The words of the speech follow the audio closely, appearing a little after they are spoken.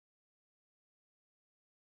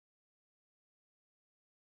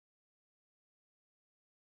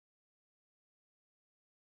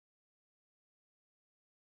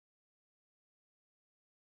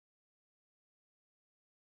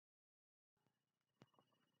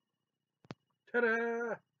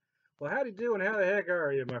Ta-da! Well, howdy do and how the heck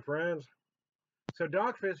are you, my friends? So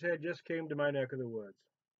Dogfish Head just came to my neck of the woods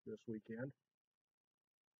this weekend.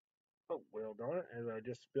 Oh, well, darn it, as I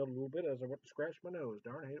just spilled a little bit as I went to scratch my nose.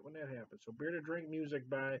 Darn, I hate it when that happens. So Beer to Drink Music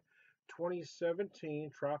by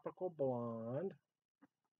 2017 Tropical Blonde.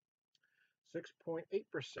 6.8%.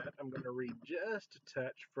 I'm going to read just a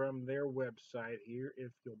touch from their website here,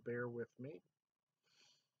 if you'll bear with me.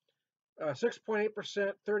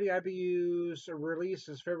 6.8%, 30 IBUs. Release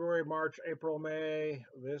is February, March, April, May.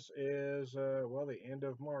 This is, well, the end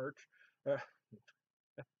of March. Uh,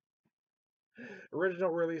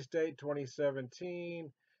 Original release date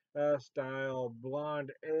 2017. Style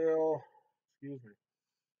blonde ale. Excuse me.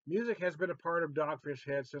 Music has been a part of Dogfish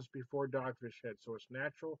Head since before Dogfish Head, so it's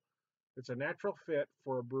natural. It's a natural fit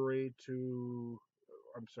for a brewery to.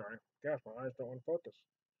 I'm sorry. Gosh, my eyes don't want to focus.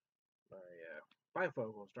 My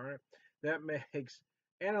bifocals, darn it. That makes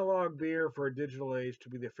analog beer for a digital age to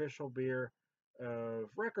be the official beer of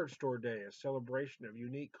Record Store Day, a celebration of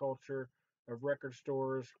unique culture of record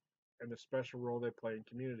stores and the special role they play in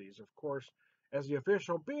communities. Of course, as the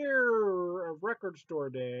official beer of Record Store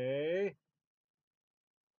Day,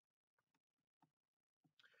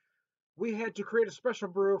 we had to create a special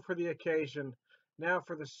brew for the occasion. Now,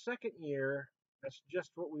 for the second year, that's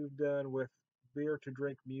just what we've done with Beer to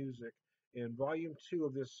Drink Music. In volume 2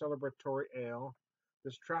 of this celebratory ale,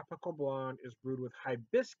 this tropical blonde is brewed with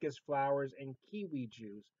hibiscus flowers and kiwi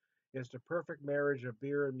juice. It's the perfect marriage of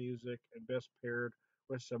beer and music and best paired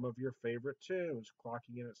with some of your favorite tunes.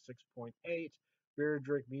 Clocking in at 6.8, Beer to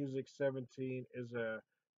Drink Music 17 is a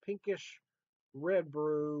pinkish red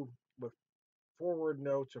brew with forward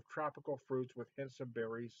notes of tropical fruits with hints of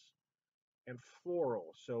berries and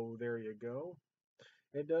floral. So there you go.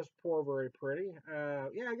 It does pour very pretty.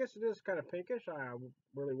 Yeah, I guess it is kind of pinkish. I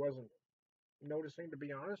really wasn't noticing, to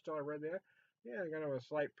be honest, till I read that. Yeah, kind of a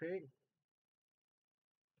slight pink.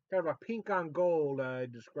 Kind of a pink on gold,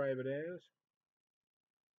 I'd describe it as.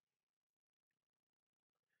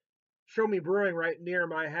 Show Me Brewing right near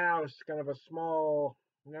my house, kind of a small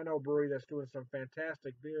nano brewery that's doing some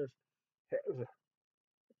fantastic beers.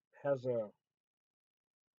 Has a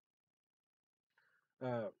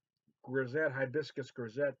grisette, hibiscus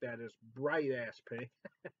grisette that is bright ass pink.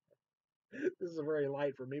 This is very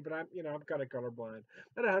light for me, but I'm kind of colorblind.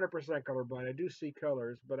 Not 100% colorblind. I do see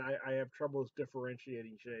colors, but I have troubles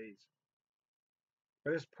differentiating shades.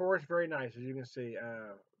 But this pours very nice, as you can see.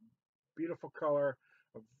 Beautiful color,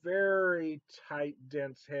 a very tight,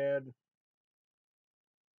 dense head.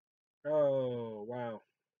 Oh, wow.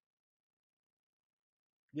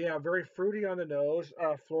 Yeah, very fruity on the nose,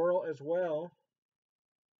 floral as well.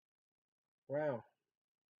 Wow.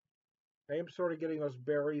 I am sort of getting those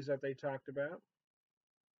berries that they talked about.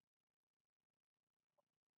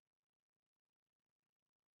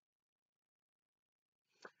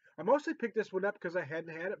 I mostly picked this one up because I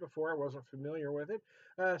hadn't had it before. I wasn't familiar with it.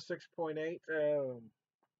 6.8,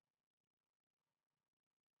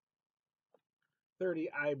 30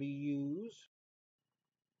 IBUs.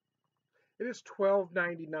 It is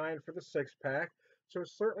 $12.99 for the 6 pack, so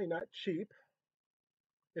it's certainly not cheap,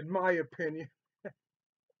 in my opinion.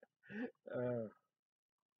 Uh,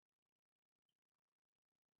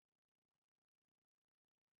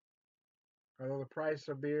 Although the price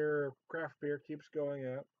of beer, craft beer, keeps going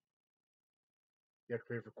up, you have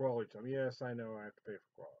to pay for quality time. Yes, I know I have to pay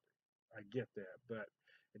for quality. I get that, but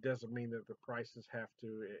it doesn't mean that the prices have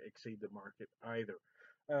to exceed the market either.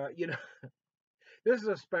 This is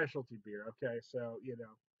a specialty beer, okay? So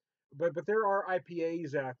but there are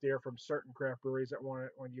IPAs out there from certain craft breweries that want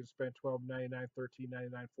you to spend $12.99,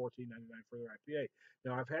 $13.99, $14.99 for their IPA.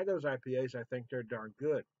 Now I've had those IPAs. I think they're darn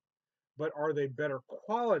good, but are they better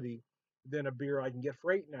quality than a beer I can get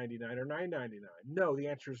for $8.99 or $9.99? No, the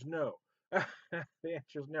answer is no. The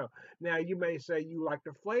answer is no. Now you may say you like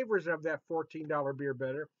the flavors of that $14 beer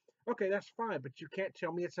better. Okay, that's fine, but you can't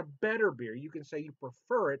tell me it's a better beer. You can say you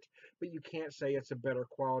prefer it, but you can't say it's a better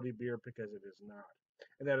quality beer because it is not.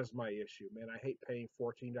 And that is my issue, man. I hate paying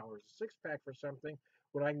 $14 a 6 pack for something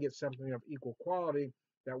when I can get something of equal quality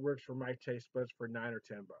that works for my taste buds for $9 or $10.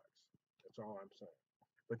 That's all I'm saying.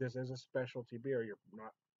 But this is a specialty beer. You're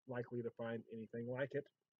not likely to find anything like it.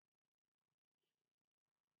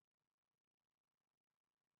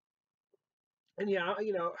 And yeah,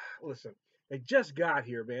 listen, they just got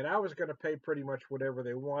here, man. I was gonna pay pretty much whatever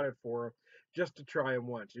they wanted for them just to try them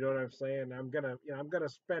once. You know what I'm saying? I'm gonna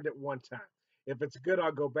spend it one time. If it's good,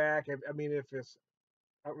 I'll go back. If it's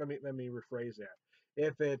let me rephrase that.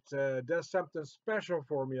 If it does something special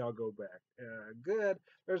for me, I'll go back. Good.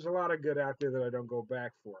 There's a lot of good out there that I don't go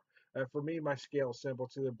back for. For me, my scale is simple: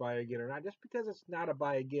 it's either buy again or not. Just because it's not a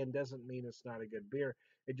buy again doesn't mean it's not a good beer.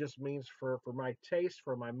 It just means for my taste,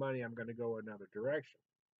 for my money, I'm going to go another direction.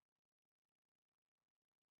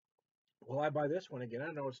 Will I buy this one again? I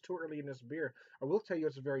don't know. It's too early in this beer. I will tell you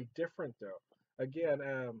it's very different though. Again,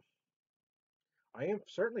 I am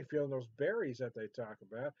certainly feeling those berries that they talk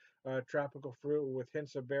about. Tropical fruit with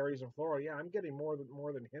hints of berries and floral. Yeah, I'm getting more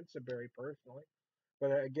than hints of berry personally.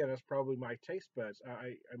 But again, that's probably my taste buds.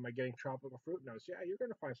 Am I getting tropical fruit notes? Yeah, you're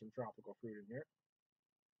going to find some tropical fruit in here.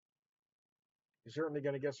 You're certainly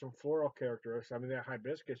going to get some floral characteristics. I mean, that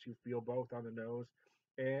hibiscus you feel both on the nose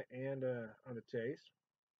and on the taste.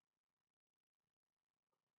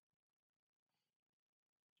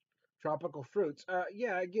 Tropical fruits.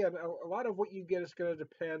 Yeah, again, a lot of what you get is going to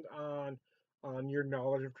depend on your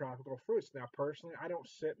knowledge of tropical fruits. Now, personally, I don't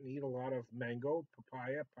sit and eat a lot of mango,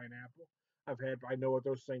 papaya, pineapple. I know what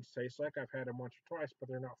those things taste like. I've had them once or twice, but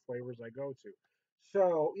they're not flavors I go to.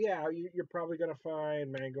 So, yeah, you're probably going to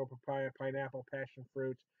find mango, papaya, pineapple, passion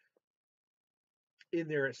fruit in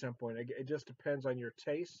there at some point. It just depends on your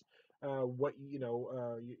taste, what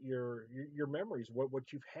your memories,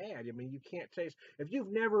 what you've had. I mean, you can't taste if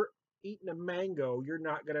you've never eaten a mango, you're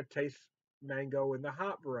not going to taste mango in the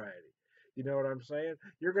hot variety. You know what I'm saying?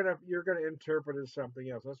 You're gonna interpret it as something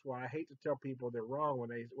else. That's why I hate to tell people they're wrong when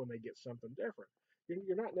they get something different.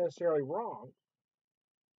 You're not necessarily wrong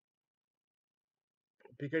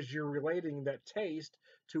because you're relating that taste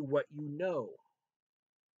to what you know.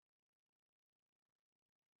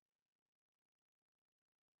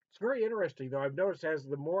 It's very interesting, though. I've noticed as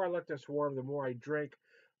the more I let this warm, the more I drink,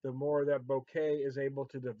 the more that bouquet is able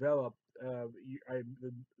to develop.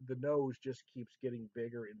 The nose just keeps getting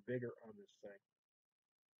bigger and bigger on this thing.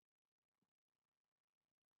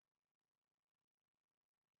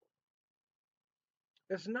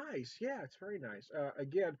 It's nice. Yeah, it's very nice.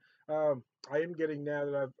 Again, I am getting now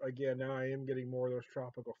that I've again now I am getting more of those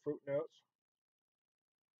tropical fruit notes.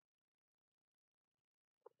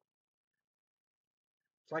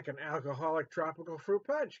 It's like an alcoholic tropical fruit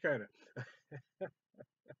punch kind of.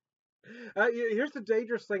 Here's the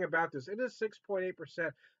dangerous thing about this. It is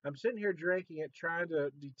 6.8%. I'm sitting here drinking it, trying to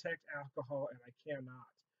detect alcohol, and I cannot.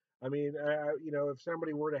 I mean, if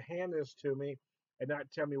somebody were to hand this to me and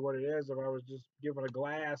not tell me what it is, if I was just given a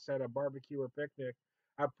glass at a barbecue or picnic,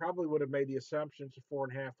 I probably would have made the assumption it's a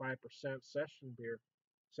 4.5, 5% session beer,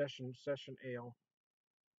 session ale.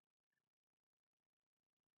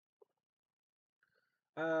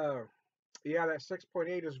 Uh, yeah, that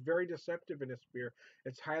 6.8 is very deceptive in this beer.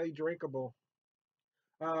 It's highly drinkable.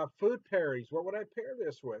 Food pairings. What would I pair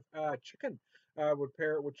this with? Chicken. Would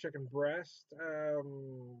pair it with chicken breast.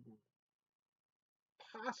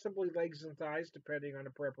 Possibly legs and thighs, depending on the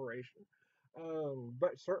preparation.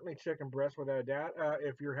 But certainly chicken breast, without a doubt.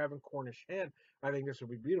 If you're having Cornish hen, I think this would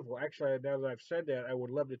be beautiful. Actually, now that I've said that, I would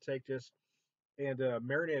love to take this and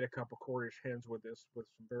marinate a couple Cornish hens with this, with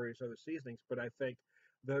some various other seasonings. But I think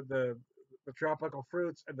the the the tropical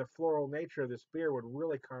fruits and the floral nature of this beer would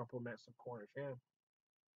really complement some Cornish hen.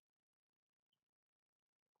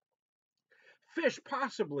 Fish,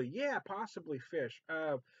 possibly. Yeah, possibly fish.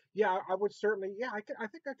 Yeah, I would certainly. Yeah, I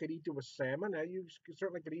think I could eat it with salmon. Now,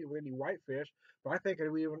 certainly could eat it with any white fish, but I think it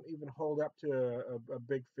would even hold up to a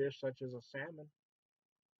big fish such as a salmon,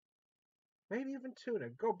 maybe even tuna.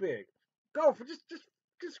 Go big. Go for just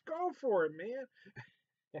go for it, man.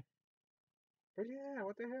 But yeah,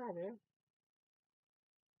 what the hell, man?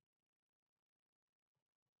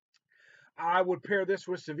 I would pair this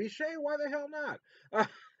with ceviche. Why the hell not?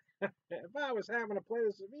 If I was having a plate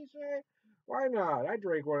of ceviche, why not? I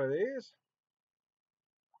drink one of these.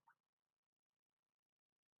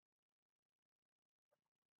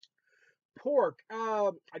 Pork.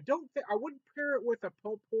 I don't think I wouldn't pair it with a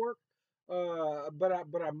pulled pork. But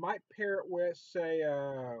I might pair it with say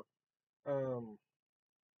um,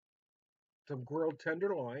 some grilled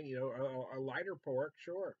tenderloin. A lighter pork,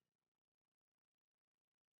 sure.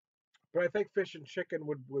 But I think fish and chicken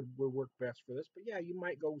would work best for this. But yeah, you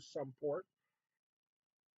might go with some pork.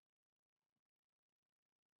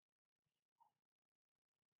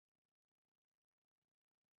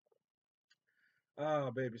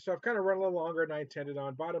 Oh, baby. So I've kind of run a little longer than I intended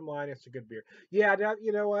on. Bottom line, it's a good beer. Yeah, now,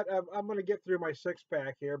 you know what? I'm going to get through my six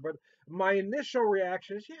pack here, but my initial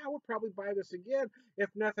reaction is, yeah, I would probably buy this again if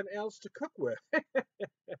nothing else to cook with.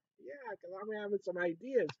 Yeah, because I'm having some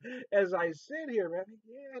ideas as I sit here, man.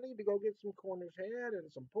 Yeah, I need to go get some Cornish hen and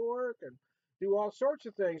some pork and do all sorts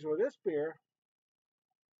of things with this beer.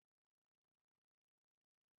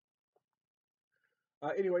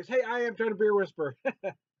 Anyways, hey, I am trying to beer whisper.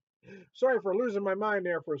 Sorry for losing my mind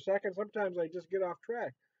there for a second. Sometimes I just get off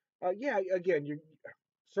track. Yeah, again, you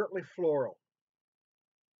certainly floral.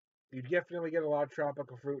 You definitely get a lot of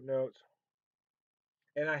tropical fruit notes.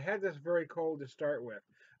 And I had this very cold to start with.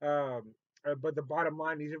 But the bottom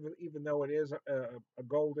line is, even though it is a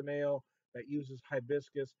golden ale that uses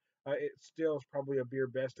hibiscus, it still is probably a beer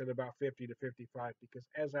best at about 50 to 55 because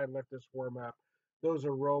as I let this warm up, those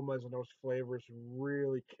aromas and those flavors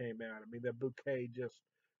really came out. I mean, the bouquet just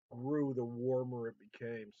grew the warmer it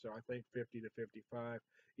became. So I think 50 to 55,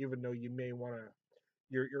 even though you may want to,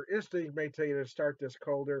 your instinct may tell you to start this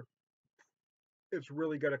colder, it's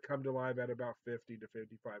really going to come to life at about 50 to 55, in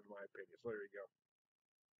my opinion. So there you go.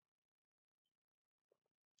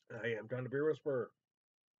 I am Don the Beer Whisperer,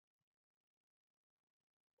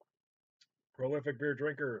 prolific beer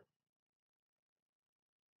drinker,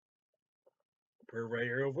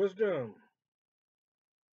 purveyor of wisdom.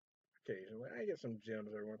 Occasionally, I get some gems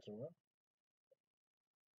every once in a while.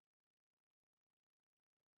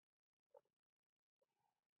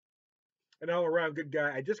 An all around good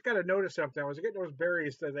guy. I just got to notice something. I was getting those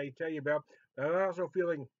berries that they tell you about. I'm also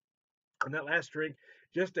feeling on that last drink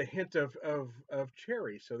just a hint of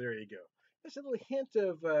cherry. So there you go. Just a little hint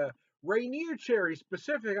of Rainier cherry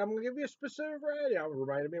specific. I'm going to give you a specific variety. I'll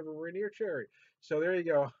remind me of a Rainier cherry. So there you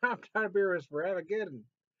go. I'm Don the Beer Whisperer. Have a good one.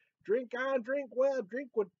 Drink on, drink well, drink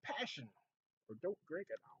with passion, or don't drink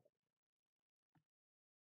at all.